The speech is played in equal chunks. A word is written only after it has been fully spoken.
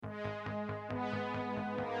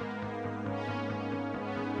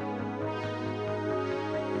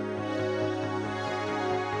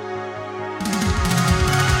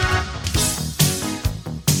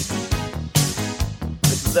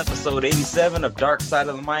episode 87 of Dark Side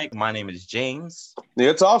of the Mic. My name is James.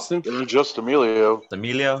 Yeah, it's Austin. And just Emilio.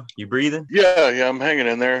 Emilio, you breathing? Yeah, I'm hanging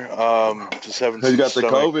in there. Just having some got the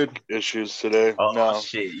COVID issues today. Oh, no.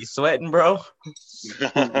 shit. You sweating, bro?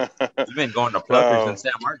 You've been going to Pluckers in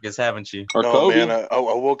San Marcos, haven't you? No, man. I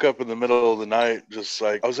woke up in the middle of the night, just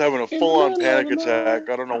like, I was having a full-on panic attack.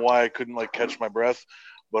 I don't know why I couldn't, catch my breath.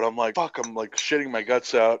 But I'm like, fuck, I'm shitting my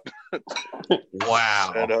guts out.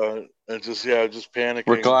 Wow. And just panicking.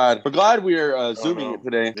 We're glad we're Zooming it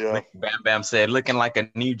today. Yeah. Bam Bam said, looking like a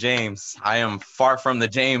new James. I am far from the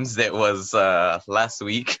James that was last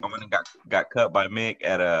week. I went and got cut by Mick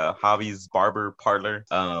at a Hobby's barber parlor.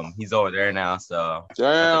 He's over there now, so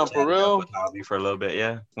damn, for real. With Hobby for a little bit,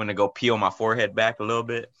 yeah. Went to go peel my forehead back a little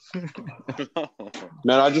bit.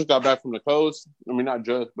 Man, I just got back from the coast. I mean, not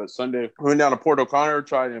just, but Sunday. We went down to Port O'Connor,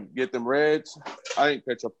 tried to get them reds. I didn't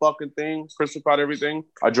catch a fucking thing. Crystal caught everything.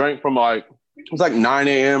 I drank from it was 9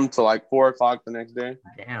 a.m. to 4 o'clock the next day.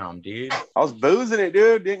 Damn, dude. I was boozing it,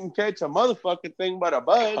 dude. Didn't catch a motherfucking thing but a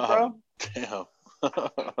buzz, bro. Damn.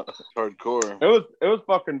 Hardcore. It was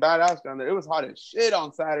fucking badass down there. It was hot as shit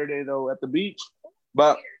on Saturday, though, at the beach.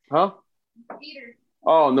 But, huh? Mosquitoes.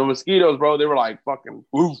 Oh, the mosquitoes, bro. They were fucking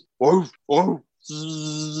woof, woof, woof.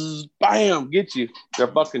 Bam, get you. They're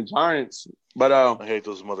fucking giants. But I hate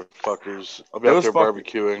those motherfuckers. I'll be out there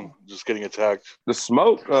barbecuing, just getting attacked. The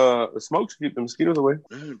smoke should keep the mosquitoes away.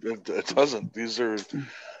 It doesn't.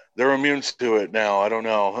 They're immune to it now. I don't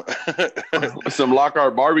know. Some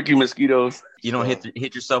Lockhart barbecue mosquitoes. You don't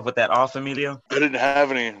hit yourself with that off, Emilio? I didn't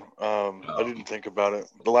have any. I didn't think about it.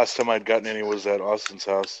 The last time I'd gotten any was at Austin's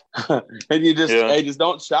house. And you just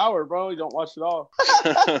don't shower, bro. You don't wash it off.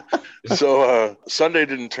 So Sunday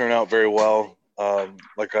didn't turn out very well.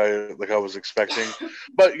 Like I was expecting,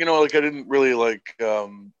 but I didn't really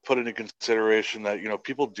put into consideration that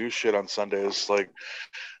people do shit on Sundays.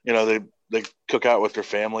 They cook out with their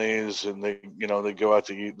families and they go out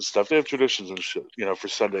to eat and stuff. They have traditions and shit for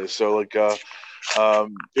Sundays. So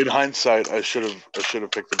in hindsight, I should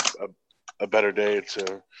have picked a better day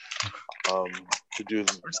to do. We're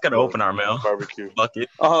just gonna open our mail barbecue bucket.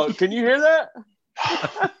 Oh, can you hear that?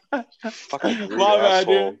 Fucking rude my bad,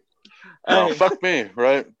 asshole. dude. No, Hey. fuck me,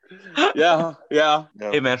 right? Yeah.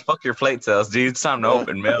 Hey, man, fuck your plate sales, dude. It's time to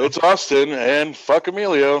open mail. It's Austin and fuck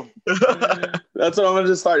Emilio. That's what I'm gonna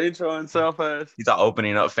just start introing so fast. He's all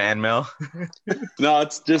opening up fan mail. No,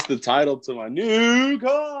 it's just the title to my new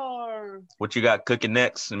car. What you got cooking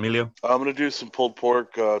next, Emilio? I'm gonna do some pulled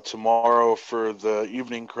pork tomorrow for the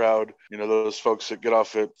evening crowd. Those folks that get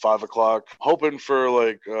off at 5 o'clock. Hoping for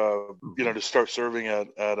to start serving at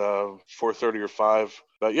 4:30 or 5.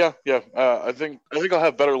 But yeah. I think I'll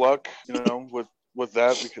have better luck, with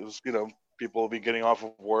that because people will be getting off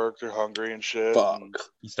of work, they're hungry and shit. Fuck.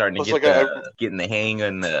 You starting to getting the hang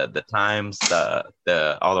and the times,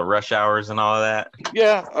 the all the rush hours and all of that.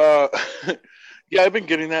 Yeah, yeah, I've been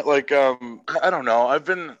getting that. I don't know. I've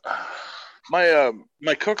been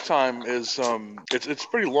my cook time is it's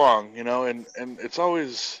pretty long, and it's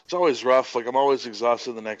always rough. I'm always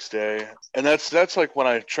exhausted the next day, and that's when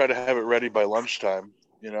I try to have it ready by lunchtime.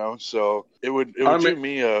 So it would do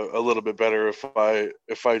me a little bit better if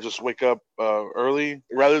I just wake up early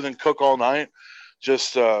rather than cook all night.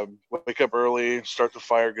 Just wake up early, start the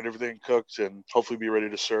fire, get everything cooked, and hopefully be ready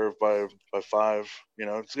to serve by 5.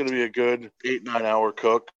 It's going to be a good 8-9 hour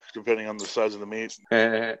cook, depending on the size of the meat.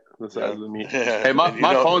 The size of the meat. Yeah. Hey, my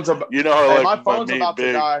phone's about. My phone's about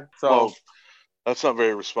to die. So well, that's not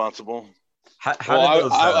very responsible.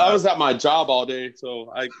 I was at my job all day,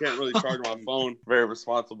 so I can't really charge my phone. Very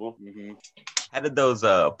responsible. Mm-hmm. How did those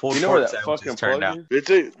pulled where pork that sandwiches fucking turn plug out?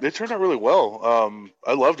 is? They turned out really well.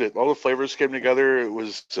 I loved it. All the flavors came together. It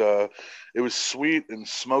was sweet and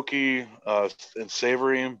smoky and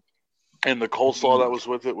savory, and the coleslaw that was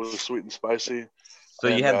with it was sweet and spicy. So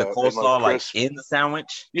you had the coleslaw in the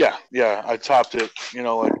sandwich? Yeah. I topped it,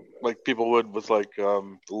 like people would with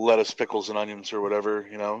lettuce, pickles, and onions or whatever.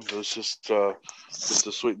 It was just a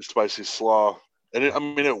sweet and spicy slaw, and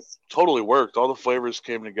it totally worked. All the flavors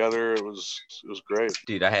came together. It was great.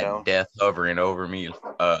 Dude, I had death hovering over me,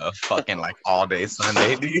 fucking all day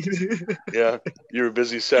Sunday, dude. Yeah, you were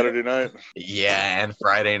busy Saturday night. Yeah, and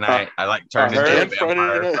Friday night. I turned I into a heard- vampire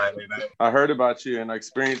Friday Friday night. I heard about you and I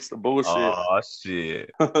experienced the bullshit. Oh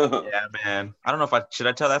shit! Yeah, man. I don't know if should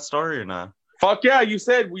I tell that story or not. Fuck yeah, you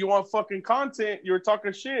said you want fucking content. You were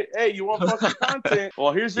talking shit. Hey, you want fucking content?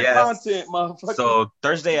 Well, here's your content, motherfucker. So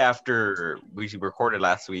Thursday after we recorded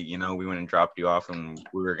last week, we went and dropped you off and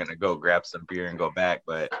we were going to go grab some beer and go back.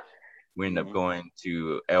 But we ended up going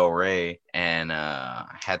to El Rey and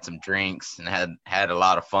had some drinks and had a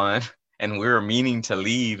lot of fun. and we were meaning to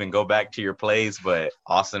leave and go back to your place, but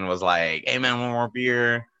Austin was like, "Hey man, one more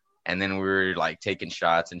beer." And then we were like taking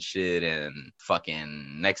shots and shit, and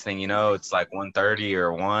fucking next thing you know, it's like 1:30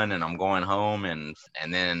 or 1, and I'm going home, and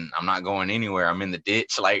then I'm not going anywhere. I'm in the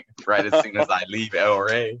ditch like right as soon as I leave El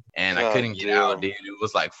Rey, and I couldn't get out, dude. It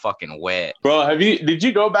was like fucking wet. Bro, did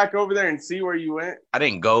you go back over there and see where you went? I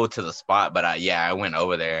didn't go to the spot, but I went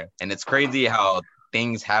over there, and it's crazy how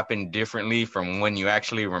things happen differently from when you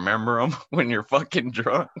actually remember them when you're fucking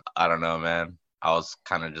drunk. I don't know, man. I was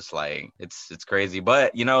kind of just like, it's crazy.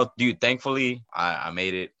 But, you know, dude, thankfully, I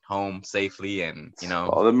made it home safely and, you know.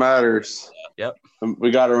 All that matters. Yep. We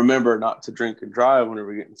got to remember not to drink and drive whenever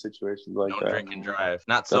we get in situations like that. Don't drink and drive.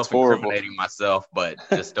 Not self-incriminating myself, but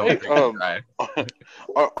just don't drink and drive.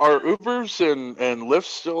 Are Ubers and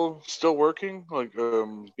Lyft still working? Like,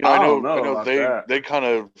 you know, I know they kind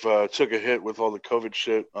of took a hit with all the COVID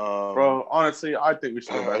shit. Bro, honestly, I think we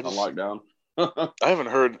should go back on lockdown. I haven't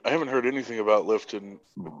heard anything about Lyft and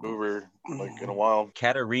Uber like in a while.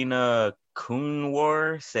 Katarina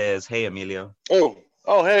Kunwar says, "Hey, Emilio." Oh,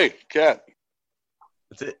 hey, Kat.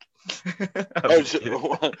 That's it. I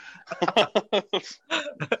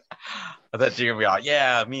thought you were gonna be like,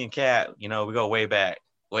 "Yeah, me and Kat, you know, we go way back,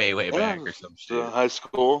 way back or some shit." High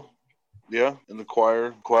school, yeah, in the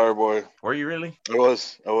choir boy. Were you really? I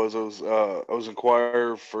was in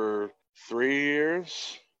choir for 3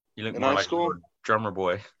 years. You look more like a drummer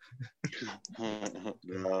boy.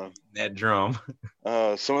 That drum.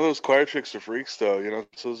 Some of those choir chicks are freaks, though. You know,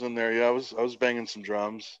 so I was in there. Yeah, I was banging some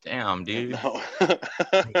drums. Damn, dude. No.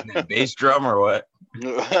 Bass drum or what?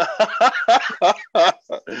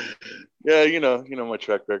 Yeah, you know my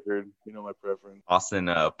track record. You know my preference. Austin,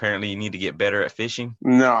 apparently you need to get better at fishing.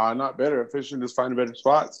 No, I'm not better at fishing. Just find better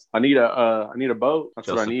spots. I need a boat. That's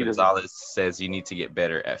Joseph what I need. Gonzalez says you need to get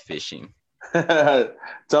better at fishing.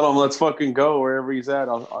 Tell him let's fucking go wherever he's at.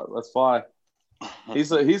 Let's fly. He's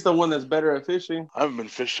the one that's better at fishing. I haven't been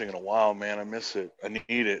fishing in a while, man. I miss it. I need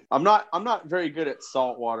it. I'm not very good at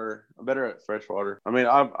salt water. I'm better at fresh water. I mean,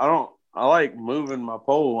 I like moving my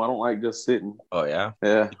pole. I don't like just sitting. Oh yeah.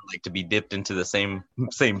 Yeah. You like to be dipped into the same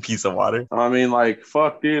piece of water. I mean, like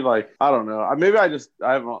fuck, dude. Like I don't know. Maybe I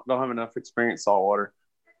don't have enough experience saltwater.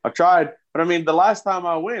 I've tried, but I mean, the last time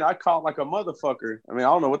I went, I caught like a motherfucker. I mean, I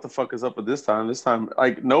don't know what the fuck is up with this time. This time,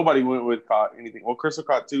 like nobody caught anything. Well, Crystal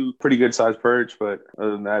caught 2 pretty good sized perch, but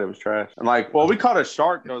other than that, it was trash. And like, well, we caught a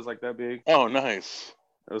shark that was like that big. Oh, nice.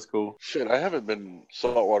 That was cool. Shit, I haven't been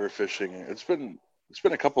saltwater fishing. It's been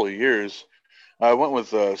a couple of years. I went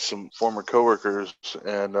with some former coworkers,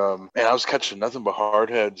 and I was catching nothing but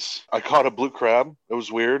hardheads. I caught a blue crab. It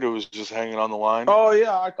was weird. It was just hanging on the line. Oh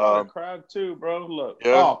yeah, I caught a crab too, bro. Look.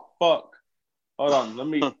 Yeah. Oh fuck. Hold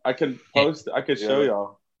on. I can post. I could show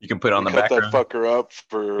y'all. You can put it on the background. Cut that fucker up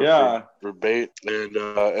for bait,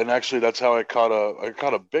 and actually that's how I caught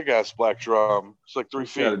a big ass black drum. It's like 3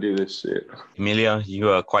 feet. Got to do this shit. Emilio,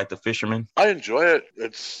 you quite the fisherman. I enjoy it.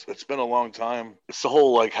 It's been a long time. It's the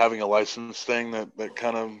whole like having a license thing that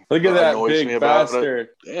kind of look at that big bastard.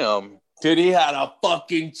 Damn. Dude, he had a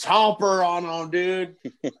fucking chomper on him, dude.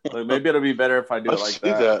 Like, maybe it'll be better if I do it like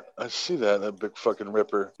that. I see that big fucking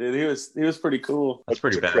ripper. Dude, he was pretty cool. That's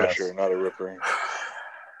pretty badass. Pressure, not a ripper.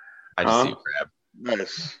 I just see a crab.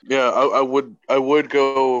 Nice. Yeah, I would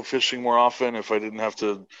go fishing more often if I didn't have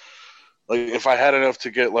to. Like, if I had enough to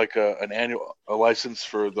get like a license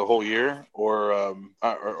for the whole year or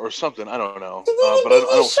something, I don't know. But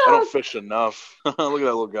I don't fish enough. Look at that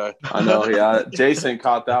little guy. I know. Yeah, Jason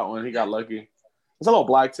caught that one. He got lucky. It's a little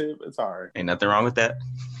black tip. It's all right. Ain't nothing wrong with that.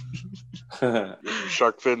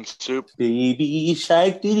 Shark fin soup. Baby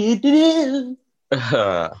shark. Do-do-do-do.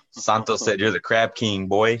 Santos said you're the crab king,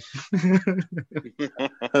 boy.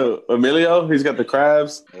 Emilio, he's got the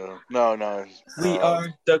crabs. Yeah. No. We are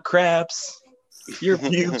the crabs. Your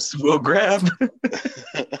pubes will grab.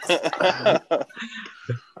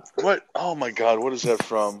 What? Oh my God! What is that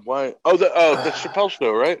from? Why? Oh, the Chappelle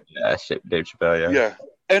Show, right? Yeah, Dave Chappelle. Yeah. Yeah.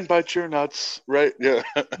 And bite your nuts, right? Yeah.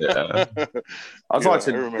 Yeah. I was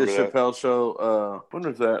watching the Chappelle Show. When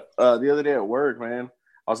was that? The other day at work, man.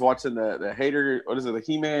 I was watching the hater. What is it? The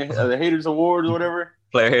He-Man, the Haters Awards or whatever.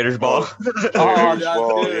 Player Haters Ball.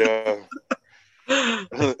 Yeah.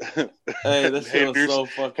 Hey, this shit was so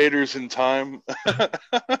fucking. Haters in Time.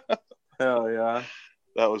 Hell yeah.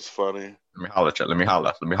 That was funny. Let me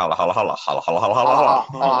holla.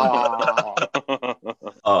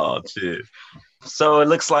 Oh shit. So it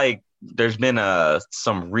looks like there's been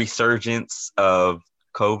some resurgence of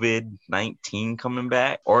COVID-19 coming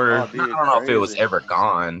back, or I don't know if it was ever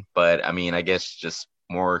gone, but I mean, I guess just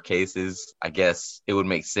more cases, I guess it would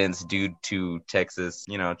make sense due to Texas,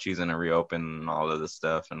 choosing to reopen all of this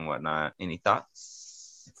stuff and whatnot. Any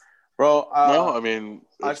thoughts? Bro, no, I mean,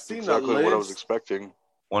 I've it's seen exactly the what I was list. expecting.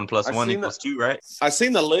 1 + 1 = 2, right? I've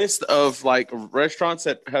seen the list of like restaurants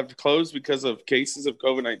that have closed because of cases of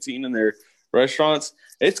COVID-19 in their restaurants.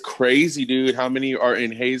 It's crazy, dude, how many are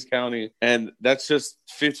in Hayes County. And that's just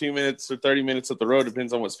 15 minutes or 30 minutes up the road.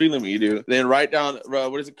 Depends on what speed limit you do. Then right down,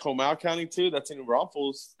 what is it, Comal County too? That's in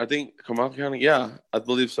Rumples. I think Comal County. Yeah, I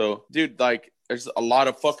believe so. Dude, like there's a lot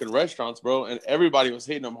of fucking restaurants, bro. And everybody was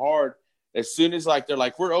hitting them hard. As soon as like they're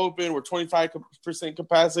like, we're open, we're 25%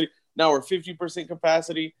 capacity. Now we're 50%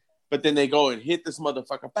 capacity. But then they go and hit this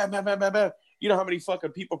motherfucker. Bam, bam, bam, bam, bam. You know how many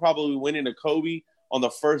fucking people probably went into Kobe on the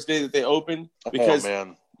first day that they opened? Because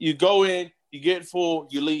you go in, you get full,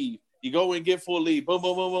 you leave. You go in, get full, leave. Boom,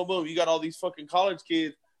 boom, boom, boom, boom. You got all these fucking college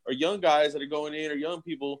kids or young guys that are going in or young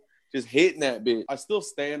people just hitting that bitch. I still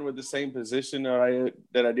stand with the same position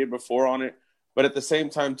that I did before on it. But at the same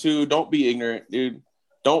time, too, don't be ignorant, dude.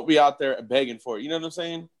 Don't be out there begging for it. You know what I'm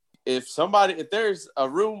saying? If there's a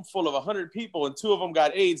room full of 100 people and 2 of them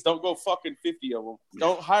got AIDS, don't go fucking 50 of them.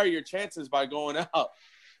 Don't hire your chances by going out.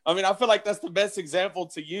 I mean, I feel like that's the best example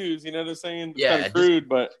to use. You know what I'm saying? It's kind of crude,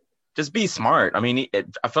 but just be smart. I mean,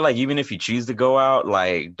 I feel like even if you choose to go out,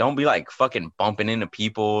 like, don't be like fucking bumping into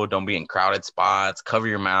people. Don't be in crowded spots. Cover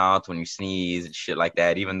your mouth when you sneeze and shit like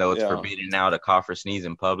that. Even though it's forbidden now to cough or sneeze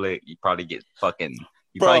in public, you probably get fucking.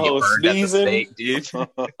 Probably get burned sneezing. At the stake,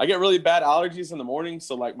 dude. I get really bad allergies in the morning,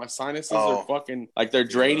 so like my sinuses are fucking like they're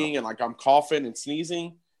draining and like I'm coughing and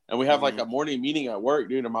sneezing. And we have like a morning meeting at work,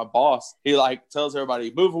 dude. And my boss, he like tells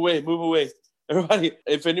everybody, move away. Everybody,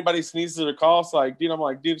 if anybody sneezes or coughs, like, dude, I'm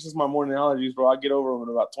like, dude, it's just my morning allergies, bro. I get over them in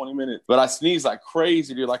about 20 minutes. But I sneeze like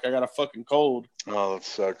crazy, dude. Like I got a fucking cold. Oh, that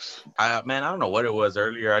sucks. Man, I don't know what it was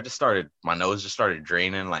earlier. My nose just started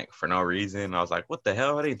draining like for no reason. I was like, what the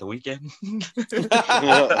hell? It ain't the weekend.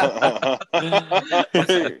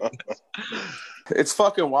 It's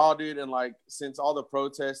fucking wild, dude. And like, since all the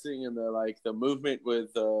protesting and the movement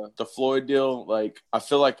with the Floyd deal, like, I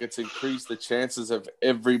feel like it's increased the chances of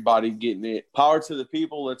everybody getting it. Power to the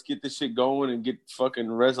people. Let's get this shit going and get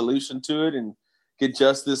fucking resolution to it and get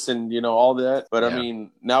justice and, all that. But I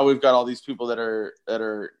mean, now we've got all these people that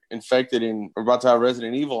are infected and we're about to have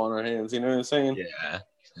Resident Evil on our hands. You know what I'm saying? Yeah.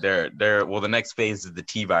 Well, the next phase is the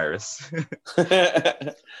T virus.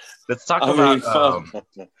 Let's talk about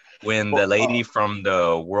when the lady from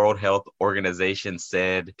the World Health Organization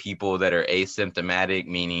said people that are asymptomatic,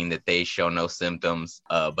 meaning that they show no symptoms,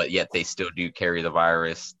 but yet they still do carry the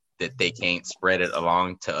virus, that they can't spread it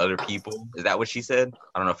along to other people. Is that what she said?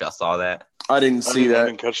 I don't know if y'all saw that. I didn't see that. I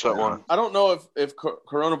didn't catch that one. I don't know if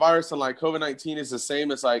coronavirus and like COVID-19 is the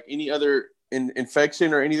same as like any other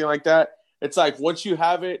infection or anything like that. It's like once you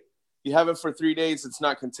have it for 3 days. It's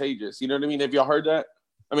not contagious. You know what I mean? Have y'all heard that?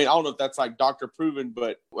 I mean, I don't know if that's like doctor proven,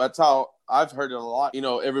 but that's how I've heard it a lot.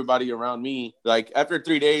 Everybody around me, like after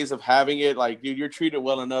 3 days of having it, like, dude, you're treated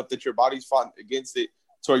well enough that your body's fought against it.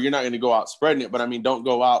 So you're not going to go out spreading it. But I mean, don't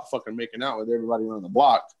go out fucking making out with everybody around the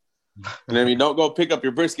block. And I mean, don't go pick up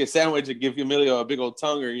your brisket sandwich and give Emilio a big old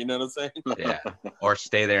tonguer. You know what I'm saying? Yeah. Or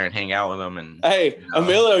stay there and hang out with them. And hey,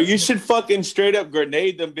 Emilio, you should fucking straight up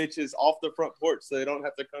grenade them bitches off the front porch so they don't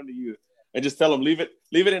have to come to you. And just tell them, leave it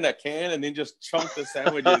in a can and then just chunk the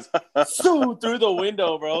sandwiches through the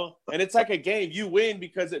window, bro. And it's like a game. You win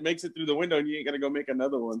because it makes it through the window and you ain't going to go make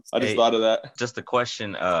another one. I just thought of that. Just a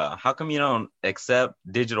question. How come you don't accept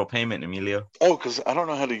digital payment, Emilio? Oh, because I don't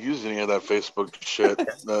know how to use any of that Facebook shit.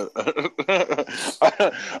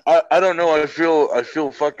 I don't know. I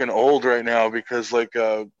feel fucking old right now because like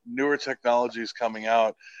newer technology is coming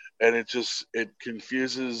out. And it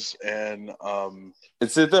confuses and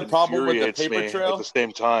is it the problem with the paper trail? At the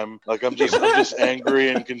same time, like I'm just angry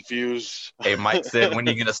and confused. Hey, Mike said, when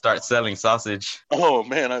are you gonna start selling sausage? Oh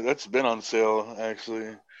man, that's been on sale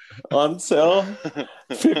actually. On sale,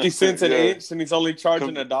 50 cents an inch, and he's only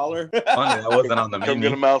charging $1. Funny that wasn't on the menu. Come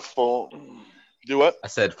get a mouthful. Do what? I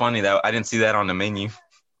said funny that I didn't see that on the menu.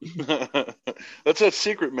 That's that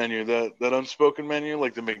secret menu, that unspoken menu,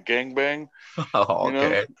 like the McGangbang. Oh,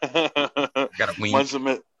 okay. Got a wink. Mine's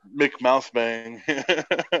the McMouthbang.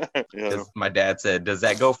 Yeah. My dad said, "Does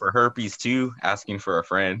that go for herpes too?" Asking for a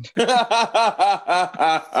friend.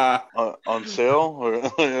 On sale?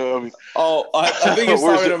 Or, I think he's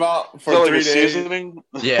talking about for 3 days. Seasoning?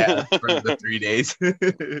 Yeah, for the 3 days.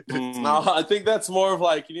 No, I think that's more of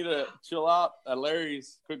like you need to chill out at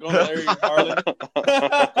Larry's. Quit going to Larry's, Harlan.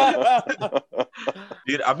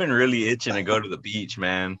 Dude, I've been really itching to go to the beach,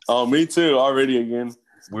 man. Oh, me too. Already again.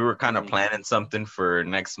 we were kind of planning something for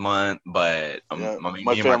next month, but Yeah, I mean, my me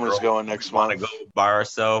and family's girl going next want to month. go by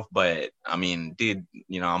ourselves. But I mean, dude,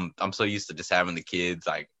 I'm so used to just having the kids.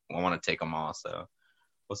 Like, I want to take them all. So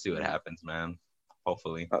we'll see what happens, man.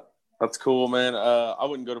 Hopefully. That's cool, man. I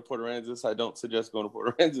wouldn't go to Port Aransas. I don't suggest going to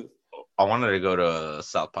Port Aransas. I wanted to go to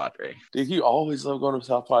South Padre. Dude, you always love going to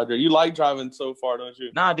South Padre. You like driving so far, don't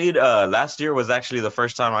you? Nah, dude. Last year was actually the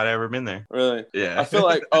first time I'd ever been there. Really? Yeah. I feel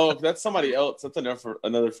like, that's somebody else. That's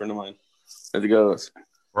another friend of mine that goes.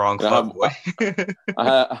 Wrong fuck boy.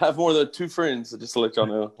 I have more than 2 friends, just to let y'all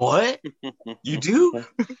know. What? You do?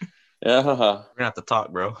 Yeah. We're gonna have to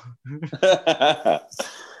talk, bro.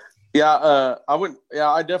 Yeah,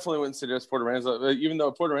 I definitely wouldn't suggest Port Aransas, even though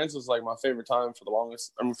Port Aransas is like my favorite time for the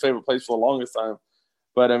longest. Favorite place for the longest time.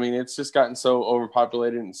 But I mean, it's just gotten so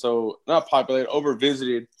overpopulated and so not populated, over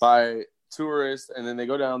visited by tourists, and then they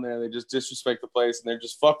go down there and they just disrespect the place and they're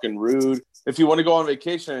just fucking rude. If you want to go on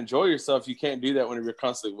vacation and enjoy yourself, you can't do that when you're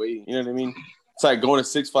constantly waiting. You know what I mean? It's like going to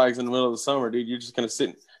Six Flags in the middle of the summer, dude. You're just gonna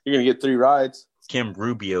sit. You're gonna get 3 rides. Kim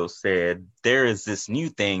Rubio said, there is this new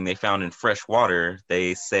thing they found in fresh water.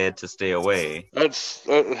 They said to stay away.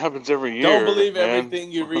 That happens every year. Don't believe man.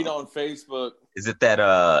 everything you read on Facebook. Is it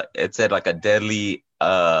that it said like a deadly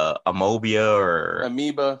amobia or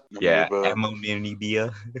Amoeba. yeah, Amoeba.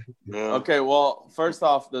 amoeba? Yeah. Okay, well, first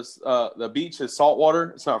off, the beach is salt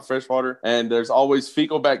water. It's not fresh water. And there's always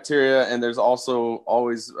fecal bacteria, and there's also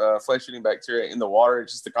always flesh-eating bacteria in the water.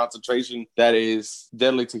 It's just the concentration that is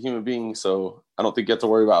deadly to human beings. So I don't think you have to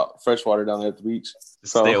worry about fresh water down there at the beach.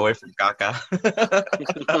 So, Stay away from caca.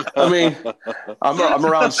 I mean, I'm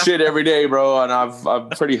around shit every day, bro, and I'm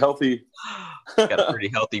pretty healthy. Got a pretty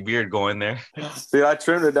healthy beard going there. Dude, I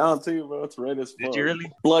trimmed it down too, bro. It's red as fuck. Did you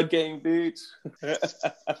really? Blood Gang Beach.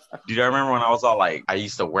 Dude, I remember when I was all like, I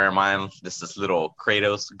used to wear mine, this little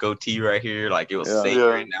Kratos goatee right here. Like, it was Yeah.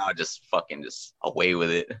 sacred. Yeah. Now I just fucking just away with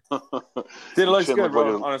it. Dude, it looks Shit good, looked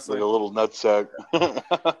bro, like honestly. like a little nutsack.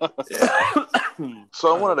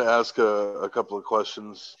 So I wanted to ask a couple of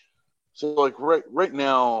questions. So like right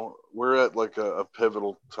now we're at like a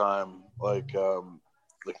pivotal time.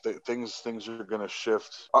 Things are going to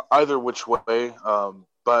shift either which way.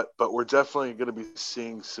 But we're definitely going to be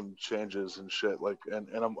seeing some changes and shit. Like, and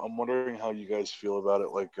I'm wondering how you guys feel about it.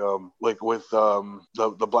 Like with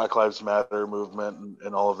the Black Lives Matter movement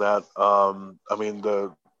and all of that. I mean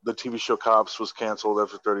the TV show Cops was canceled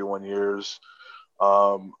after 31 years.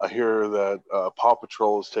 I hear that Paw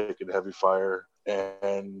Patrol is taking heavy fire,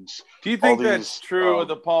 and Do you think all that's these, true with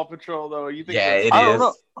the Paw Patrol, though? You think Yeah, that's- it I don't is.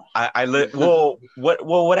 know.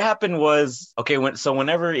 What happened was, okay,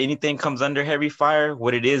 whenever anything comes under heavy fire,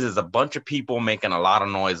 what it is a bunch of people making a lot of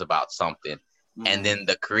noise about something. And then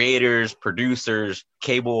the creators, producers,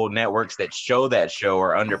 cable networks that show that show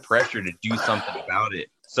are under pressure to do something about it.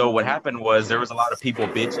 So what happened was there was a lot of people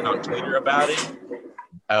bitching on Twitter about it.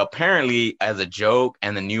 Apparently as a joke,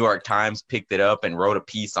 and the New York Times picked it up and wrote a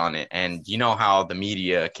piece on it. And you know how the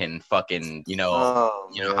media can fucking,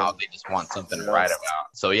 how they just want something to write about.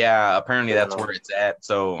 So yeah, apparently that's where it's at.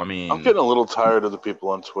 So I mean, I'm getting a little tired of the people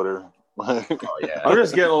on Twitter. oh yeah. I'm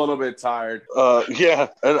just getting a little bit tired. Yeah,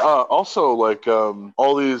 and also like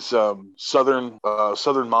all these southern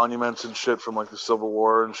monuments and shit from like the Civil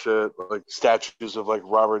War and shit, like statues of like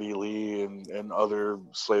Robert E. Lee and other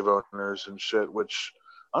slave owners and shit, which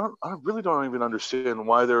I really don't even understand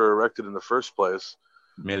why they were erected in the first place.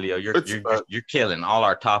 Emilio, you're killing all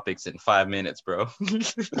our topics in 5 minutes, bro.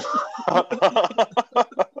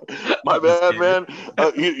 My bad, man.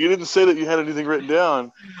 You didn't say that you had anything written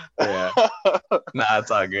down. Yeah. Nah,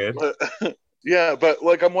 it's all good. Yeah, but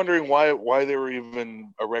like I'm wondering why they were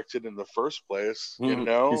even erected in the first place. You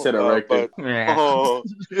know, You said erected. Yeah.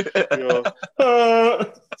 Yeah.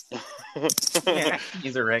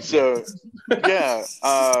 He's erected. So, yeah,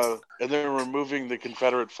 and then removing the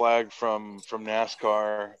Confederate flag from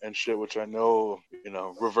NASCAR and shit, which I know,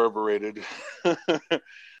 reverberated.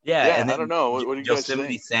 Yeah, and I then don't know. What do you guys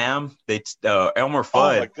Yosemite think? Sam, Elmer Oh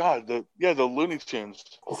Fudd. my god, the Looney Tunes.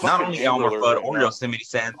 Not Fucking only Elmer Amber Fudd Alert, or man. Yosemite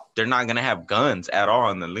Sam, they're not gonna have guns at all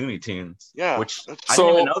in the Looney Tunes. Yeah, which that's- I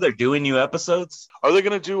didn't even know they're doing new episodes. Are they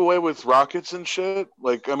gonna do away with rockets and shit?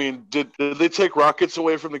 Like, I mean, did they take rockets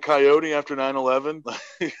away from the Coyote after 9/11?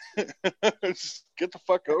 Just get the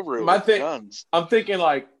fuck over it. My with thing- guns. I'm thinking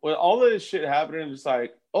like when all of this shit happening, it's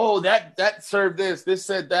like, oh, that served this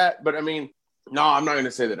said that, but I mean, no, I'm not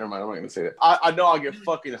gonna say that. Never mind, I'm not gonna say that. I know I'll get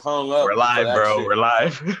fucking hung up. We're for live, that bro. shit. We're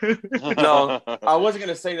live. No, I wasn't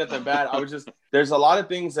gonna say nothing bad. I was just there's a lot of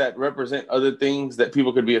things that represent other things that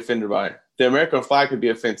people could be offended by. The American flag could be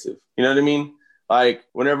offensive. You know what I mean? Like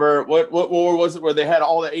whenever what war was it where they had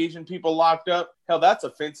all the Asian people locked up? Hell, that's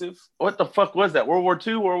offensive. What the fuck was that? World War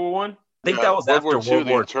II, World War One? I think that was after World the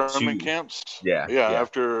War internment II. camps. Yeah.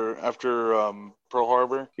 After Pearl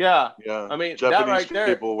Harbor. Yeah. I mean, Japanese that right there,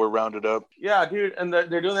 people were rounded up. Yeah, dude, and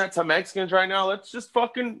they're doing that to Mexicans right now. Let's just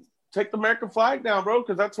fucking take the American flag down, bro,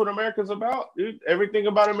 because that's what America's about, dude. Everything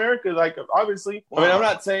about America, like, obviously. I mean,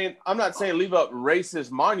 I'm not saying leave up racist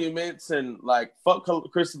monuments and like fuck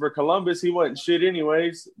Christopher Columbus. He wasn't shit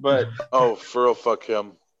anyways, but for real, fuck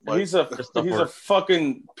him. Like, he's a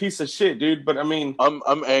fucking piece of shit, dude. But I mean,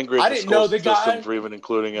 I'm angry at I didn't know the guy for even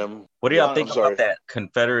including him. What do y'all think about that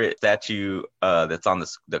Confederate statue that's on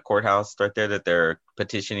the courthouse right there that they're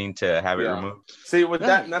petitioning to have it removed? See, with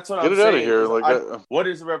that, and that's what I'm saying. Get it out of here. Like, what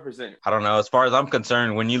does it represent? I don't know. As far as I'm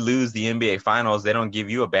concerned, when you lose the NBA Finals, they don't give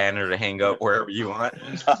you a banner to hang up wherever you want.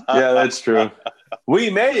 Yeah, that's true. We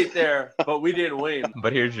made it there, but we didn't win.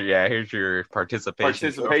 But here's your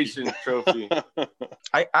participation trophy.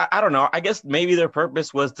 I don't know. I guess maybe their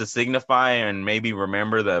purpose was to signify and maybe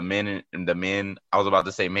remember the men. I was about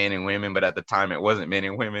to say men and women, but at the time it wasn't men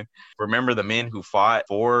and women. Remember the men who fought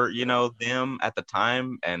for them at the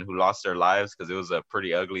time and who lost their lives, because it was a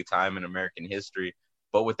pretty ugly time in American history.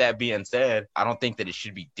 But with that being said, I don't think that it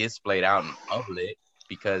should be displayed out in public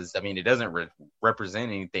because it doesn't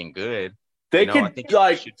represent anything good. They could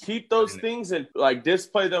keep those things and like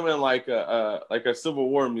display them in like a Civil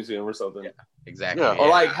War museum or something. Yeah, exactly. Yeah. Or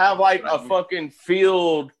like have like a fucking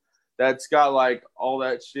field that's got like all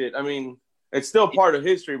that shit. I mean, it's still part of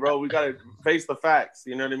history, bro. We gotta face the facts.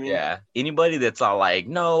 You know what I mean? Yeah. Anybody that's all like,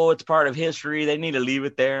 no, it's part of history, they need to leave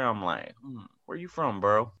it there. I'm like, where you from,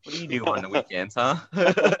 bro? What do you do on the weekends, huh?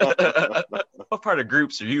 What part of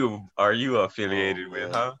groups are you affiliated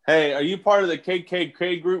with, huh? Hey, are you part of the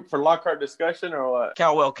KKK group for Lockhart discussion or what?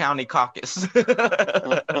 Caldwell County Caucus.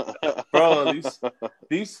 Bro,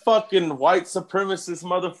 these fucking white supremacist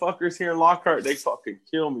motherfuckers here in Lockhart, they fucking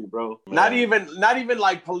kill me, bro. Not even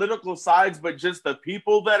like political sides, but just the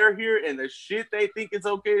people that are here and the shit they think it's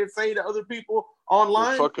okay to say to other people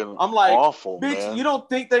online. I'm like, awful, bitch, man. You don't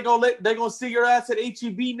think they're gonna see your ass at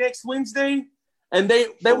HEB next Wednesday? And they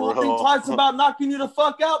won't think twice about knocking you the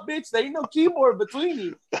fuck out, bitch. There ain't no keyboard between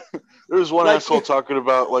you. There's one asshole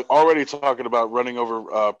already talking about running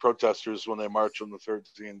over protesters when they march on the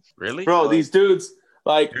 13th. Really? Bro, these dudes,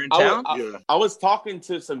 like, you're in town? I was talking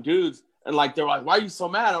to some dudes, and like, they're like, why are you so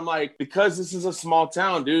mad? I'm like, because this is a small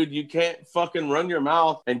town, dude. You can't fucking run your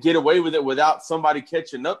mouth and get away with it without somebody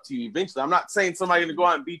catching up to you eventually. I'm not saying somebody's going to go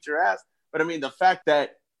out and beat your ass, but I mean, the fact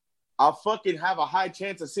that I'll fucking have a high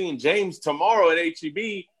chance of seeing James tomorrow at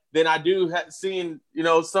HEB than I do seeing,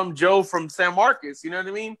 some Joe from San Marcos. You know what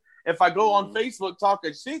I mean? If I go on Facebook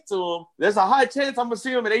talking shit to him, there's a high chance I'm going to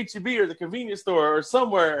see him at HEB or the convenience store or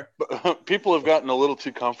somewhere. But people have gotten a little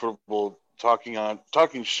too comfortable talking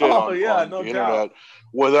shit on the internet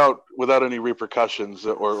without any repercussions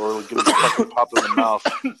or getting fucking popped in the mouth.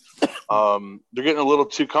 They're getting a little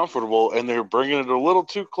too comfortable and they're bringing it a little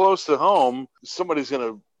too close to home. Somebody's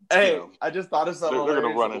going to... Hey, I just thought of something. They're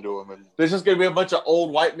going to run into him. There's just going to be a bunch of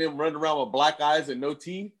old white men running around with black eyes and no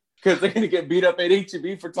teeth because they're going to get beat up at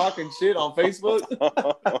HEB for talking shit on Facebook.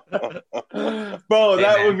 Bro,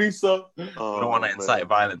 that would be so. I don't want to incite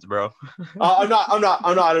violence, bro. I'm not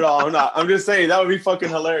at all. I'm just saying that would be fucking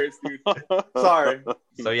hilarious, dude. Sorry.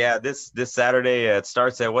 So yeah, this Saturday it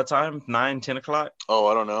starts at what time? 9, 10 o'clock? Oh,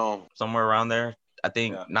 I don't know. Somewhere around there. I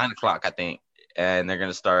think 9 o'clock. I think. And they're going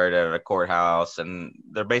to start at a courthouse, and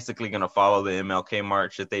they're basically going to follow the MLK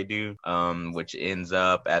march that they do, which ends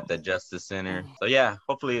up at the Justice Center. So, yeah,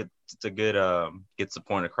 hopefully it's a good, gets the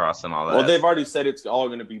point across and all that. Well, they've already said it's all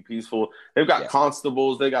going to be peaceful. They've got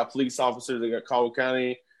constables, they got police officers, they got Caldwell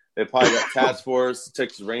County, they probably got task force,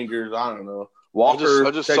 Texas Rangers, I don't know. Walker,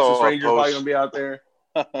 I just Texas Rangers probably going to be out there.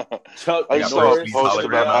 Chuck, I saw a post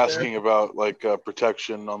about asking about, like,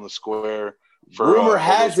 protection on the square. Rumor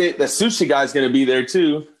has it the sushi guy's going to be there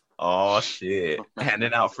too. Oh shit!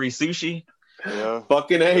 Handing out free sushi. Yeah,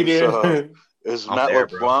 fucking A, dude. Is Matt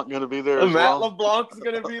LeBlanc going to be there? Matt LeBlanc is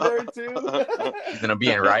going to be there too. He's going to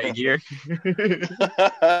be in riot gear.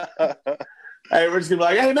 Hey, we're just gonna be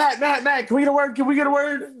like, hey, Matt, can we get a word? Can we get a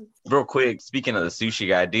word? Real quick, speaking of the sushi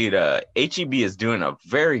guy, dude, HEB is doing a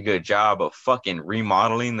very good job of fucking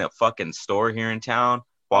remodeling the fucking store here in town,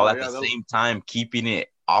 while at the same time keeping it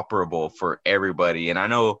operable for everybody. And I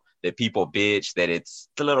know that people bitch that it's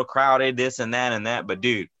a little crowded, this and that, but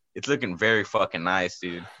dude, it's looking very fucking nice,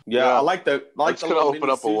 dude. Yeah. I like the it's gonna open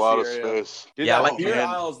up a lot of space. Dude, yeah, that beer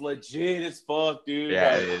aisle's legit as fuck, dude.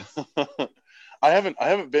 Yeah, it is. I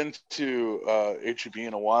haven't been to HEB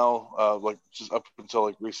in a while. Like just up until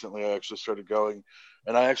like recently, I actually started going,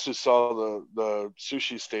 and I actually saw the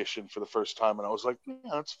sushi station for the first time, and I was like, man,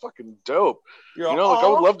 that's fucking dope. You're Like I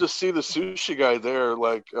would love to see the sushi guy there.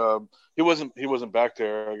 Like he wasn't back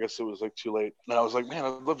there. I guess it was like too late. And I was like, man,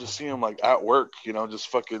 I'd love to see him like at work, just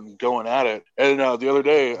fucking going at it. And the other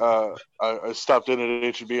day, I stopped in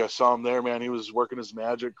at HEB. I saw him there, man. He was working his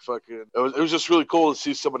magic. Fucking, it was just really cool to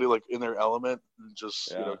see somebody like in their element and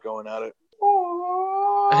just going at it.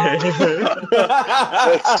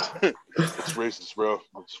 It's racist, bro.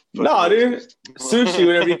 No, dude. Sushi,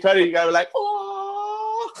 whenever you cut it, you gotta be like,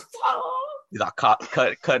 He's like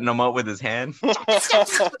cutting them up with his hand. Fruit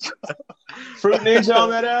Ninja on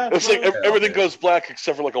that ass. It's like everything goes black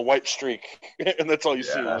except for like a white streak, and that's all you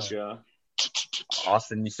see. Yeah.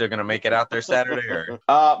 Austin, you still gonna make it out there Saturday, or?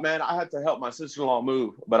 Man, I have to help my sister-in-law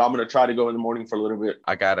move, but I'm gonna try to go in the morning for a little bit.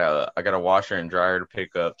 I got a washer and dryer to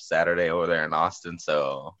pick up Saturday over there in Austin,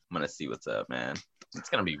 so I'm gonna see what's up, man. It's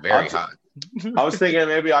gonna be very hot. I was thinking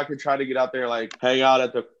maybe I could try to get out there, like hang out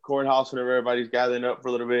at the courthouse whenever everybody's gathering up for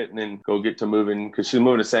a little bit, and then go get to moving because she's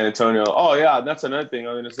moving to San Antonio. Oh yeah, that's another thing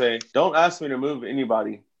I'm gonna say. Don't ask me to move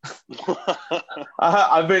anybody.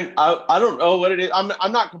 I don't know what it is.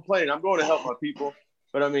 I'm not complaining. I'm going to help my people,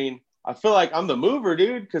 but I mean, I feel like I'm the mover,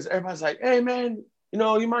 dude, because everybody's like, hey man,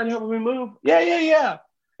 you mind helping me move? Yeah.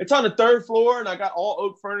 It's on the 3rd floor, and I got all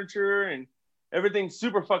oak furniture and everything's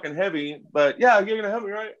super fucking heavy. But yeah, you're gonna help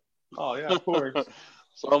me, right? Oh yeah, of course.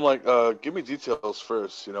 So I'm like, give me details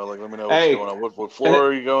first. Like let me know what's going on. What floor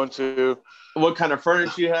are you going to? What kind of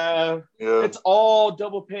furniture you have? Yeah. It's all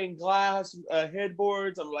double pane glass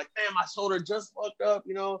headboards. I'm like, damn, my shoulder just fucked up.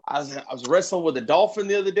 I was wrestling with a dolphin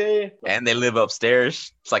the other day. And they live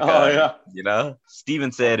upstairs. It's like,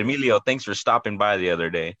 Steven said, Emilio, thanks for stopping by the other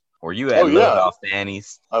day. Were you at Off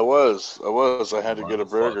Annie's? I was. I had to get a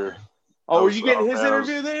burger. Oh, were you getting his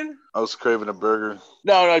interview then? I was craving a burger.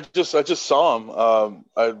 No, I just saw him.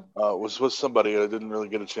 I was with somebody. I didn't really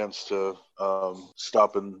get a chance to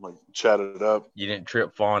stop and like chat it up. You didn't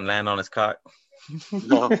trip, fall, and land on his cock?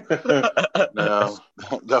 No, no,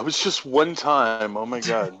 that was just one time. Oh my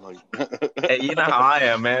god! Hey, you know how I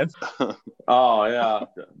am, man. Oh yeah,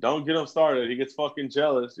 don't get him started. He gets fucking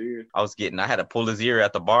jealous, dude. I had to pull his ear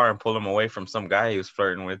at the bar and pull him away from some guy he was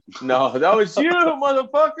flirting with. No, that was you,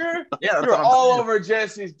 motherfucker. Yeah, you're all over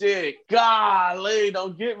Jesse's dick. Golly,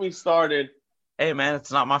 don't get me started. Hey man,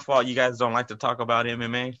 it's not my fault. You guys don't like to talk about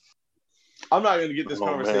MMA. I'm not going to get this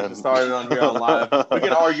conversation started on here on live. We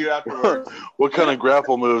can argue afterwards. What kind of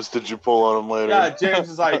grapple moves did you pull on him later? Yeah, James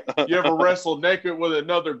is like, you ever wrestled naked with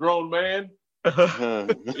another grown man? You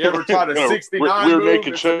ever tried a 69 we're move?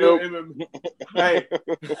 naked show. Hey,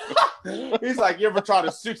 he's like, you ever tried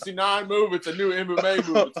a 69 move? It's a new MMA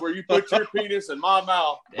move. It's where you put your penis in my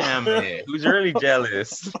mouth. Damn it, who's really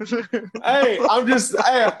jealous? Hey, I'm just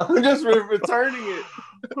returning it.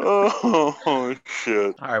 Oh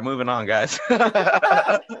shit! All right, moving on, guys.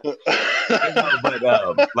 But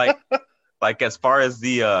like as far as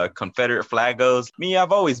the Confederate flag goes,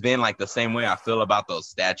 I've always been like the same way I feel about those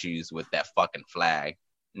statues with that fucking flag.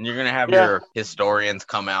 And you're gonna have your historians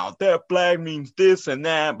come out. That flag means this and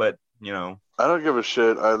that, but I don't give a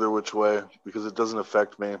shit either which way because it doesn't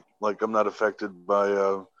affect me. Like I'm not affected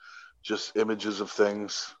by just images of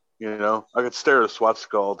things. I could stare at a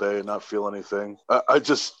swastika all day and not feel anything. I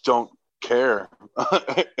just don't care.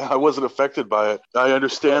 I wasn't affected by it. I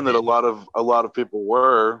understand that a lot of people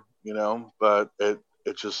were, but it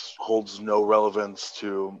just holds no relevance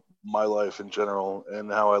to my life in general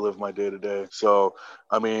and how I live my day to day. So,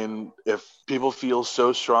 I mean, if people feel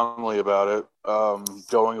so strongly about it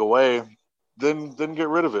going away, then get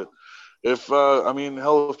rid of it. If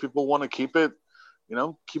if people want to keep it,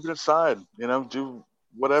 keep it inside. Do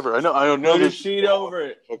whatever. I know. Put a sheet over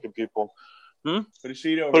it. Fucking people. Put a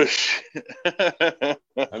sheet over it.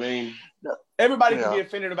 I mean, everybody can be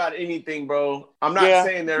offended about anything, bro. I'm not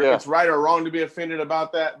saying it's right or wrong to be offended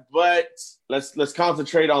about that, but let's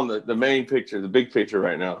concentrate on the main picture, the big picture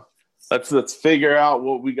right now. Let's figure out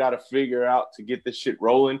what we got to figure out to get this shit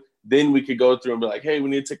rolling. Then we could go through and be like, hey, we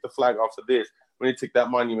need to take the flag off of this. We need to take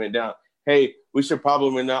that monument down. Hey, we should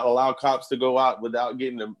probably not allow cops to go out without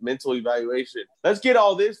getting a mental evaluation. Let's get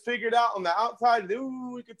all this figured out on the outside,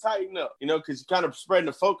 then we could tighten up, because you're kind of spreading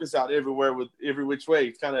the focus out everywhere with every which way.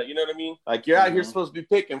 It's kind of, you know what I mean? Like you're out here supposed to be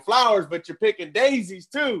picking flowers, but you're picking daisies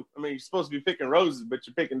too. I mean, you're supposed to be picking roses, but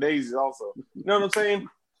you're picking daisies also. You know what I'm saying?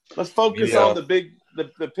 Let's focus on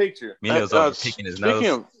the picture. Milo's picking his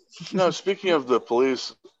nose. Speaking of the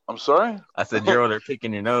police, I'm sorry? I said you're over there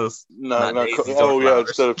picking your nose. No, not daisies or oh yeah, flowers.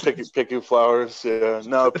 instead of picking flowers, yeah.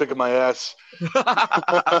 No, picking my ass.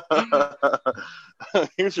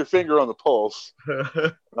 Here's your finger on the pulse.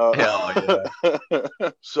 Hell yeah.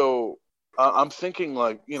 So I'm thinking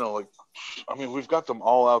like, I mean, we've got them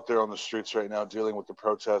all out there on the streets right now dealing with the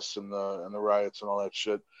protests and the riots and all that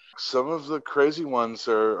shit. Some of the crazy ones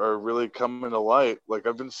are really coming to light. Like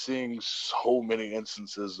I've been seeing so many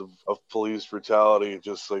instances of police brutality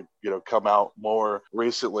just like, come out more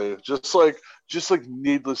recently. Just like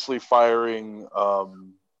needlessly firing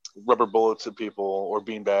rubber bullets at people or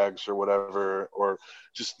bean bags or whatever, or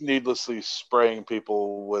just needlessly spraying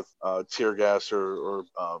people with tear gas or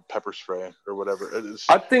pepper spray or whatever.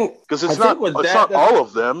 I think because it's not all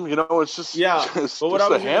of them, it's just it's but what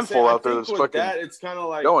just I was a handful out there that's fucking it's kind of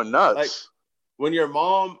like going nuts. Like, when your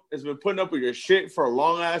mom has been putting up with your shit for a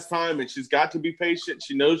long ass time and she's got to be patient,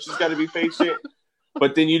 she knows she's got to be patient,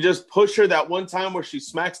 but then you just push her that one time where she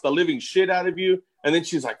smacks the living shit out of you, and then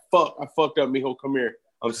she's like, "Fuck, I fucked up, mijo, come here.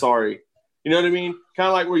 I'm sorry." You know what I mean? Kind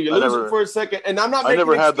of like where you lose it for a second. And I'm not making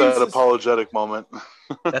excuses. I never had that apologetic moment.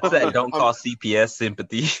 That's that don't call CPS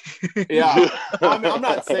sympathy. Yeah. I'm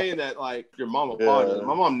not saying that like your mom apologized. Yeah.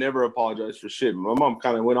 My mom never apologized for shit. My mom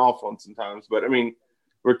kind of went off on sometimes. But I mean,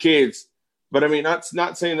 we're kids. But I mean,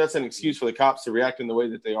 not saying that's an excuse for the cops to react in the way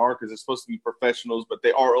that they are, because they're supposed to be professionals, but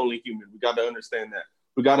they are only human. We got to understand that.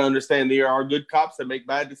 We got to understand there are good cops that make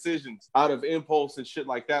bad decisions out of impulse and shit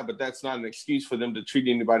like that, but that's not an excuse for them to treat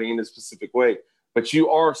anybody in a specific way. But you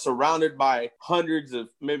are surrounded by hundreds of,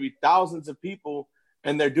 maybe thousands of people,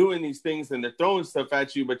 and they're doing these things and they're throwing stuff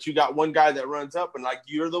at you, but you got one guy that runs up and like,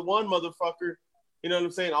 you're the one, motherfucker. You know what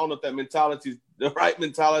I'm saying? I don't know if that mentality is the right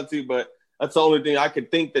mentality, but that's the only thing I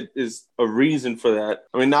could think that is a reason for that.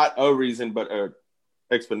 I mean, not a reason, but an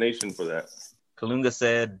explanation for that. Kalunga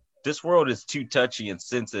said, "This world is too touchy and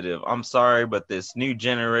sensitive. I'm sorry, but this new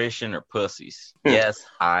generation are pussies." Yes,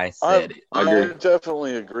 I said it. I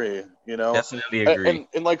definitely agree. Definitely agree.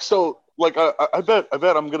 And like, so, like, I bet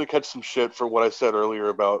I'm gonna catch some shit for what I said earlier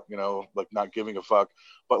about like not giving a fuck.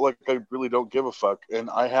 But like, I really don't give a fuck, and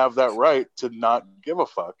I have that right to not give a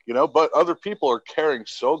fuck. But other people are caring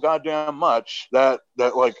so goddamn much that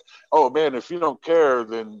like, oh man, if you don't care,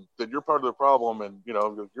 then you're part of the problem, and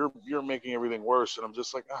you're making everything worse. And I'm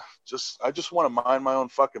just like, I just want to mind my own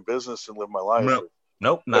fucking business and live my life.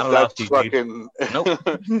 Nope, not allowed to. Fucking... Nope.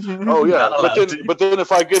 Oh yeah, but then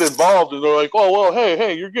if I get involved and they're like, oh well,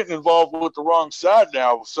 hey, you're getting involved with the wrong side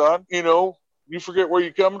now, son. You forget where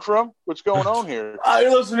you're coming from. What's going on here? Hey,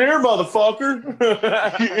 listen here, motherfucker.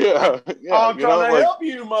 yeah. I'm trying to help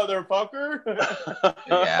you, motherfucker.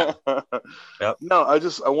 Yeah. Yep. No,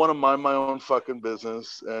 I want to mind my own fucking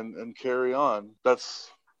business and carry on. That's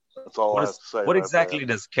all I have to say. What exactly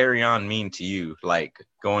does carry on mean to you? Like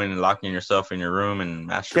going and locking yourself in your room and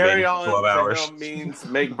masturbating carry for 12 hours? Carry on means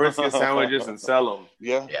make brisket sandwiches and sell them.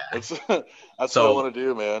 Yeah. That's what I want to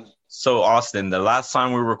do, man. So, Austin, the last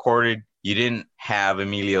time we recorded, you didn't have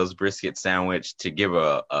Emilio's brisket sandwich to give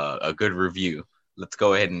a good review. Let's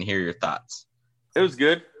go ahead and hear your thoughts. It was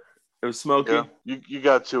good. It was smoky. Yeah. You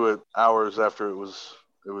got to it hours after it was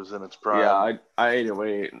in its prime. Yeah, I ate it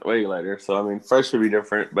way later. So, I mean, fresh would be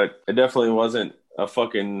different, but it definitely wasn't a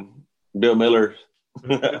fucking Bill Miller.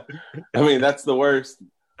 I mean, that's the worst.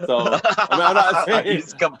 So, I mean, I'm not saying... You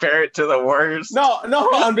just compare it to the worst? No,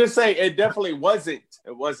 I'm just saying it definitely wasn't.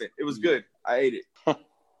 It wasn't. It was good. I ate it.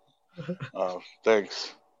 Oh,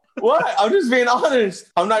 thanks. What? I'm just being honest.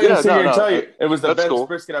 I'm not going to sit here and tell you it was the best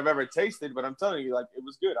brisket I've ever tasted, but I'm telling you, like, it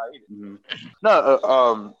was good. I ate it. Mm-hmm.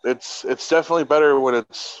 No, it's definitely better when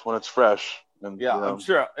it's fresh. And, yeah, I'm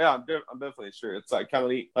sure. Yeah, I'm definitely sure. It's like kind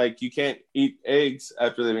of like you can't eat eggs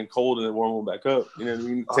after they've been cold and then warm them back up. You know what I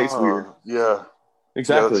mean? It tastes weird. Yeah.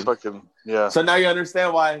 Exactly. Yeah. So now you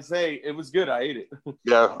understand why I say it was good. I ate it.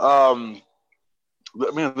 Yeah.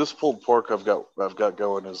 I mean, this pulled pork I've got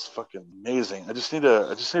going is fucking amazing. I just need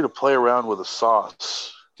to play around with the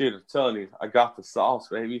sauce. Dude, I'm telling you, I got the sauce,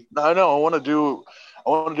 baby. No, I know. I want to do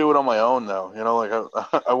it on my own now. Like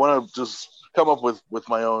I want to just come up with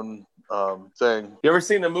my own thing. You ever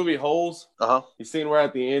seen the movie Holes? Uh-huh. You seen where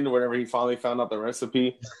at the end, whenever he finally found out the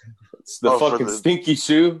recipe? It's the fucking stinky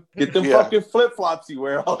shoe. Get them fucking flip-flops you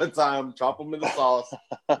wear all the time. Chop them in the sauce.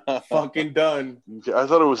 Fucking done. I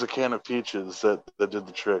thought it was a can of peaches that did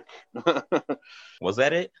the trick. Was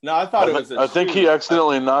that it? No, I thought it was I think he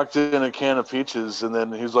accidentally knocked in a can of peaches, and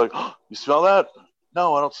then he's like, oh, you smell that?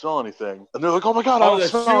 No, I don't smell anything. And they're like, oh my God, I don't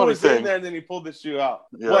smell anything. Was in there, and then he pulled the shoe out.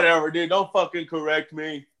 Yeah. Whatever, dude. Don't fucking correct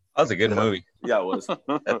me. That was a good movie. Yeah, it was.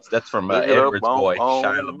 That's from Edward's boy,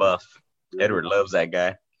 Shia LaBeouf. Edward loves that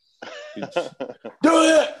guy. Do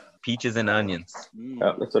it. Peaches and onions.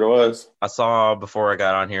 Yeah, that's what it was. I saw before I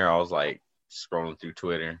got on here, I was like scrolling through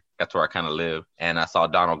Twitter. That's where I kind of live. And I saw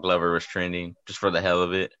Donald Glover was trending just for the hell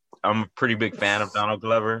of it. I'm a pretty big fan of Donald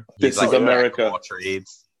Glover. He's This is America. All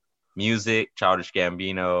trades. Music, Childish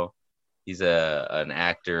Gambino. He's an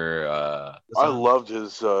actor. I loved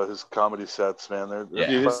his comedy sets, man.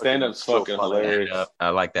 His stand-up's fucking hilarious. I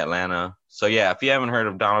liked Atlanta. So yeah, if you haven't heard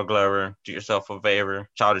of Donald Glover, do yourself a favor.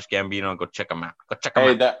 Childish Gambino, go check him out.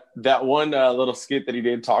 Hey, that one little skit that he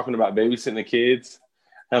did talking about babysitting the kids,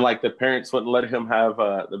 and like the parents wouldn't let him have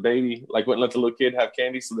the baby, like wouldn't let the little kid have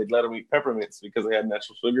candy, so they'd let him eat peppermints because they had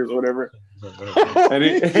natural sugars or whatever.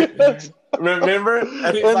 And remember? And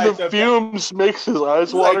like, the fumes makes his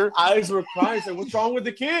eyes water. Like, eyes were crying. Like, what's wrong with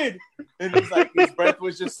the kid? And he's like, his breath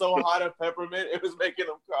was just so hot of peppermint, it was making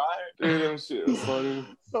him cry. Dude, that shit was funny.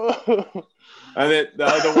 And then the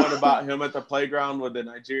other one about him at the playground with the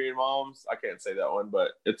Nigerian moms. I can't say that one,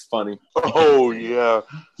 but it's funny. Oh, yeah.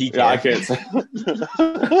 Yeah, I can't say.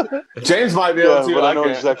 James might be able to. But I know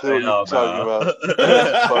exactly what you're talking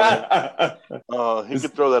about. He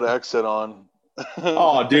could throw that accent on.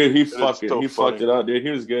 Oh, dude, he fucked it up, dude. He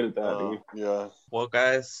was good at that, dude. Yeah. Well,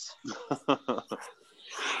 guys,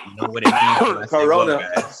 you know what it means when I say Corona. well,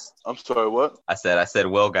 guys. I'm sorry, what? I said,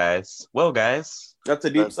 well, guys. Well, guys. That's a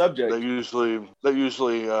deep subject. That usually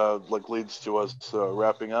like leads to us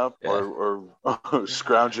wrapping up or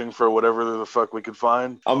scrounging for whatever the fuck we could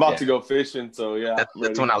find. I'm about to go fishing, so yeah.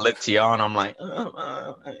 That's when I look to y'all and I'm like,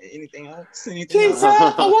 anything else? Jesus,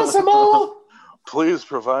 I want some more. Please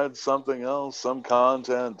provide something else, some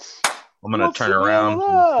content. I'm gonna turn around,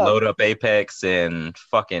 load up Apex, and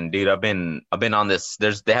fucking dude, I've been on this.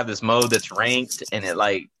 They have this mode that's ranked, and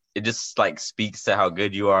it just like speaks to how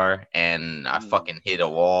good you are. And I fucking hit a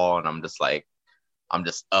wall, and I'm just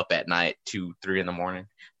up at night, 2-3 in the morning.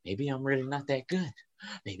 Maybe I'm really not that good.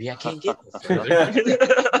 Maybe I can't get this.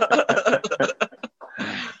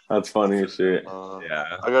 That's funny as shit.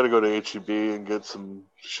 Yeah, I got to go to HEB and get some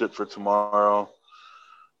shit for tomorrow.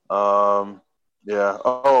 Yeah.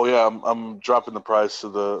 Oh, yeah. I'm dropping the price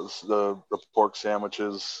of the pork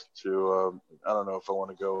sandwiches to I don't know if I want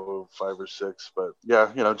to go 5 or 6, but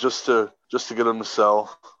yeah, just to get them to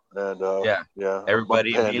sell. And yeah.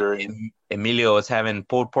 Everybody, Emilio is having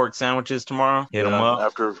pulled pork sandwiches tomorrow. Hit them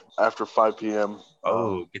up after 5 p.m.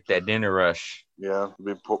 Oh, get that dinner rush. Yeah,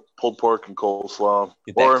 it'll be pulled pork and coleslaw,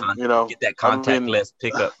 get that contactless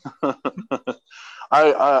pickup.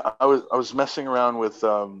 I was messing around with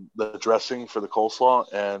the dressing for the coleslaw,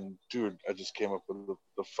 and dude, I just came up with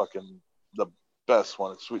the best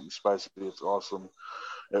one. It's sweet and spicy. It's awesome.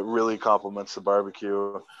 It really complements the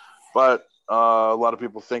barbecue. But a lot of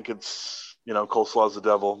people think it's coleslaw's the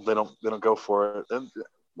devil. They don't go for it, and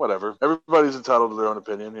whatever. Everybody's entitled to their own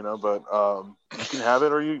opinion, but you can have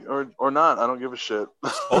it or not. I don't give a shit.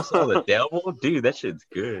 Coleslaw the devil? Dude, that shit's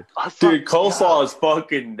good. Dude, coleslaw is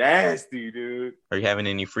fucking nasty, dude. Are you having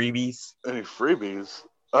any freebies? Any freebies?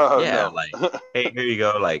 Yeah, no. like, hey, here you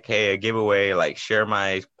go. Like, hey, a giveaway. Like, share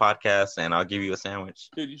my podcast, and I'll give you a sandwich.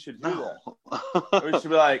 Dude, you should do that. We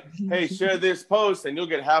should be like, hey, share this post, and you'll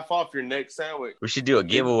get half off your next sandwich. We should do a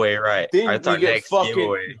giveaway, right? Then That's our next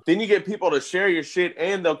giveaway. Then you get people to share your shit,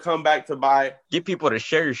 and they'll come back to buy. Get people to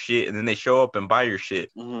share your shit, and then they show up and buy your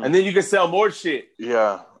shit. Mm-hmm. And then you can sell more shit.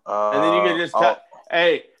 Yeah. And then you can just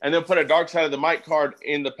hey, and then put a Dark Side of the Mike card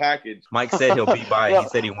in the package. Mike said he'll be by. He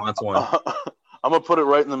said he wants one. I'm going to put it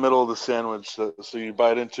right in the middle of the sandwich so you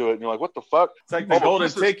bite into it and you're like, what the fuck? It's like the golden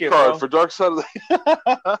ticket, bro. For Dark Side of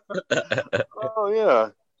the... Oh, yeah.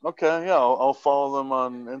 Okay, yeah. I'll follow them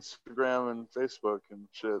on Instagram and Facebook and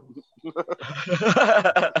shit.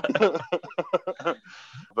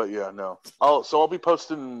 But yeah, no. I'll be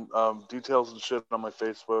posting details and shit on my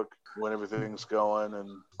Facebook when everything's going, and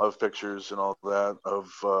I'll have pictures and all that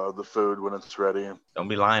of the food when it's ready. Don't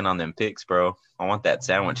be lying on them pics, bro. I want that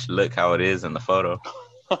sandwich to look how it is in the photo.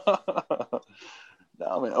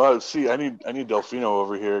 No, man. See, I need Delfino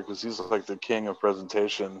over here because he's like the king of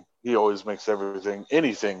presentation. He always makes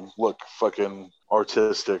anything look fucking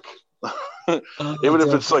artistic. Even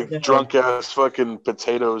if it's like drunk ass fucking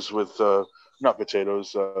potatoes with not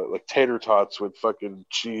potatoes, like tater tots with fucking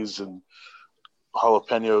cheese and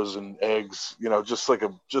jalapenos and eggs, just like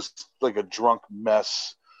a drunk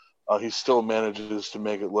mess. He still manages to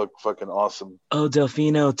make it look fucking awesome. Oh,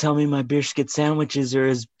 Delfino, tell me my biscuit sandwiches are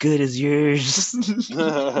as good as yours. He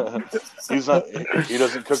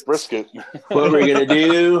doesn't cook brisket. What we're going to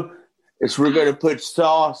do is we're going to put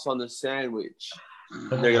sauce on the sandwich.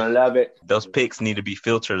 They're going to love it. Those pics need to be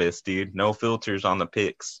filterless, dude. No filters on the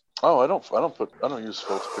pics. Oh, I don't use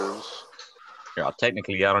filters. Yeah,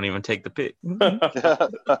 technically, I don't even take the pick.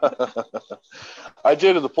 I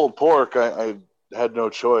did in the pulled pork. I had no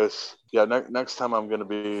choice. Yeah, next time I'm gonna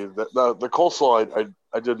be the coleslaw.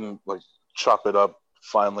 I didn't like chop it up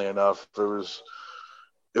finely enough.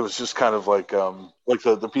 It was just kind of like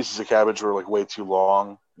the pieces of cabbage were like way too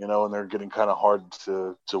long, you know, and they're getting kind of hard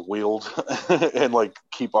to wield and like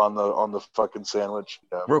keep on the fucking sandwich.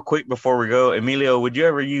 Yeah. Real quick before we go, Emilio, would you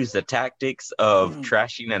ever use the tactics of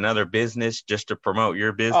trashing another business just to promote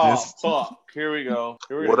your business? Oh fuck! Here we go.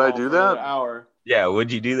 Would I do that? Hour. Yeah,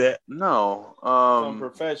 would you do that? No.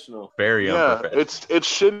 Unprofessional. Very unprofessional. It's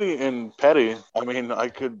shitty and petty. I mean, I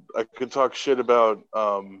could talk shit about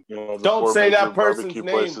you know. Don't say that person's name.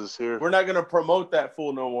 Places here. We're not gonna promote that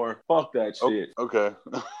fool no more. Fuck that shit. Okay.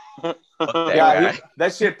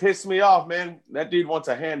 That shit pissed me off, man. That dude wants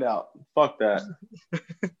a handout. Fuck that.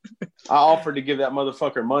 I offered to give that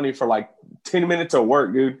motherfucker money for like 10 minutes of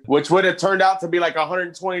work, dude, which would have turned out to be like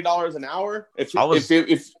 $120 an hour. If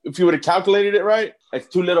you would have calculated it right, it's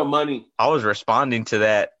too little money. I was responding to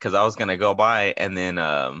that because I was going to go by and then,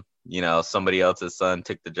 you know, somebody else's son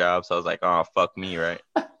took the job. So I was like, oh, fuck me, right?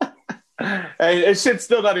 Hey, this shit's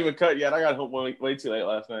still not even cut yet. I got home way too late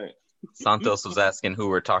last night. Santos was asking who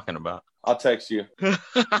we're talking about. I'll text you.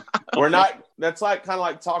 We're not. That's like kind of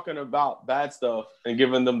like talking about bad stuff and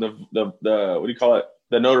giving them the what do you call it?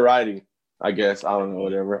 The notoriety. I guess I don't know.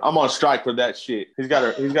 Whatever. I'm on strike for that shit. He's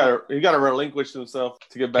got to relinquish himself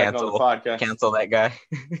to get back on the podcast. Cancel that guy.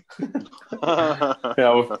 Yeah.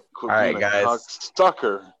 All right, guys.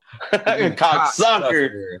 Cocksucker.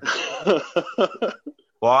 Cocksucker.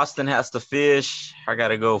 Well, Austin has to fish. I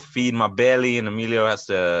gotta go feed my belly, and Emilio has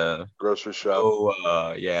to grocery shop.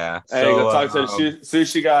 Oh, yeah. Hey, go talk to the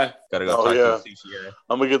sushi guy. Gotta go talk to the sushi guy.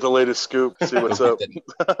 I'm gonna get the latest scoop. See what's up. Get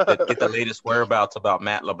the latest whereabouts about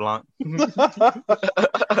Matt LeBlanc.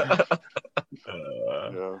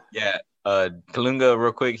 Yeah. Kalunga,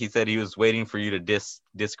 real quick, he said he was waiting for you to diss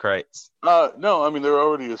Kreitz. No, I mean they're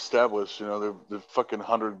already established. You know, they're fucking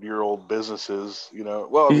 100-year-old businesses. You know,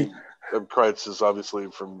 well, I mean. Kreitz is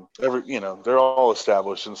obviously from they're all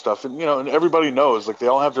established and stuff, and and everybody knows, like, they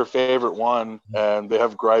all have their favorite one, and they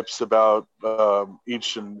have gripes about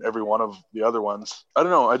each and every one of the other ones. I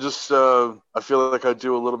don't know. I just I feel like I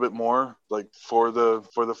do a little bit more, like, for the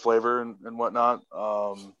flavor and whatnot.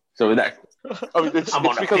 So that I mean, it's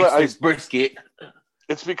because I brisket.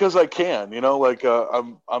 It's because I can, like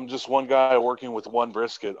I'm just one guy working with one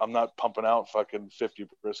brisket. I'm not pumping out fucking 50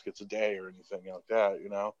 briskets a day or anything like that,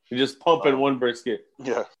 You're just pumping one brisket.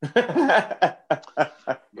 Yeah.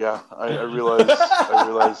 Yeah, I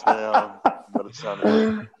realize now what it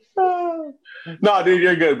sounded like. No, dude,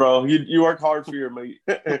 you're good, bro. You work hard for your meat.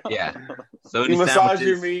 Yeah. So you massage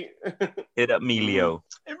your meat. Hit up Emilio.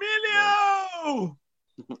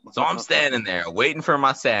 So I'm standing there waiting for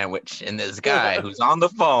my sandwich, and this guy who's on the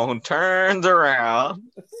phone turns around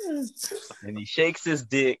and he shakes his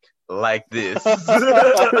dick like this. Who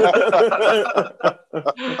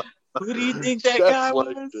do you think that guy was?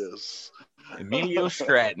 Like this. Emilio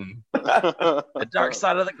Stratton, the dark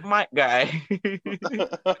side of the mic guy.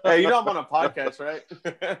 Hey, I'm on a podcast, right?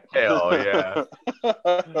 Hell yeah.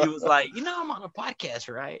 He was like, I'm on a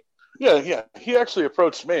podcast, right? Yeah. He actually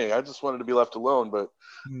approached me. I just wanted to be left alone, but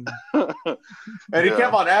and he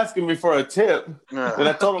kept on asking me for a tip. Yeah. And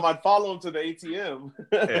I told him I'd follow him to the ATM.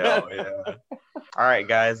 Hell yeah. All right,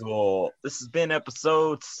 guys. Well, this has been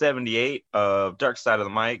episode 78 of Dark Side of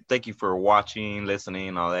the Mic. Thank you for watching,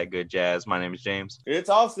 listening, all that good jazz. My name is James. It's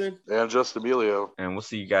Austin. And just Emilio. And we'll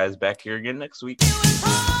see you guys back here again next week.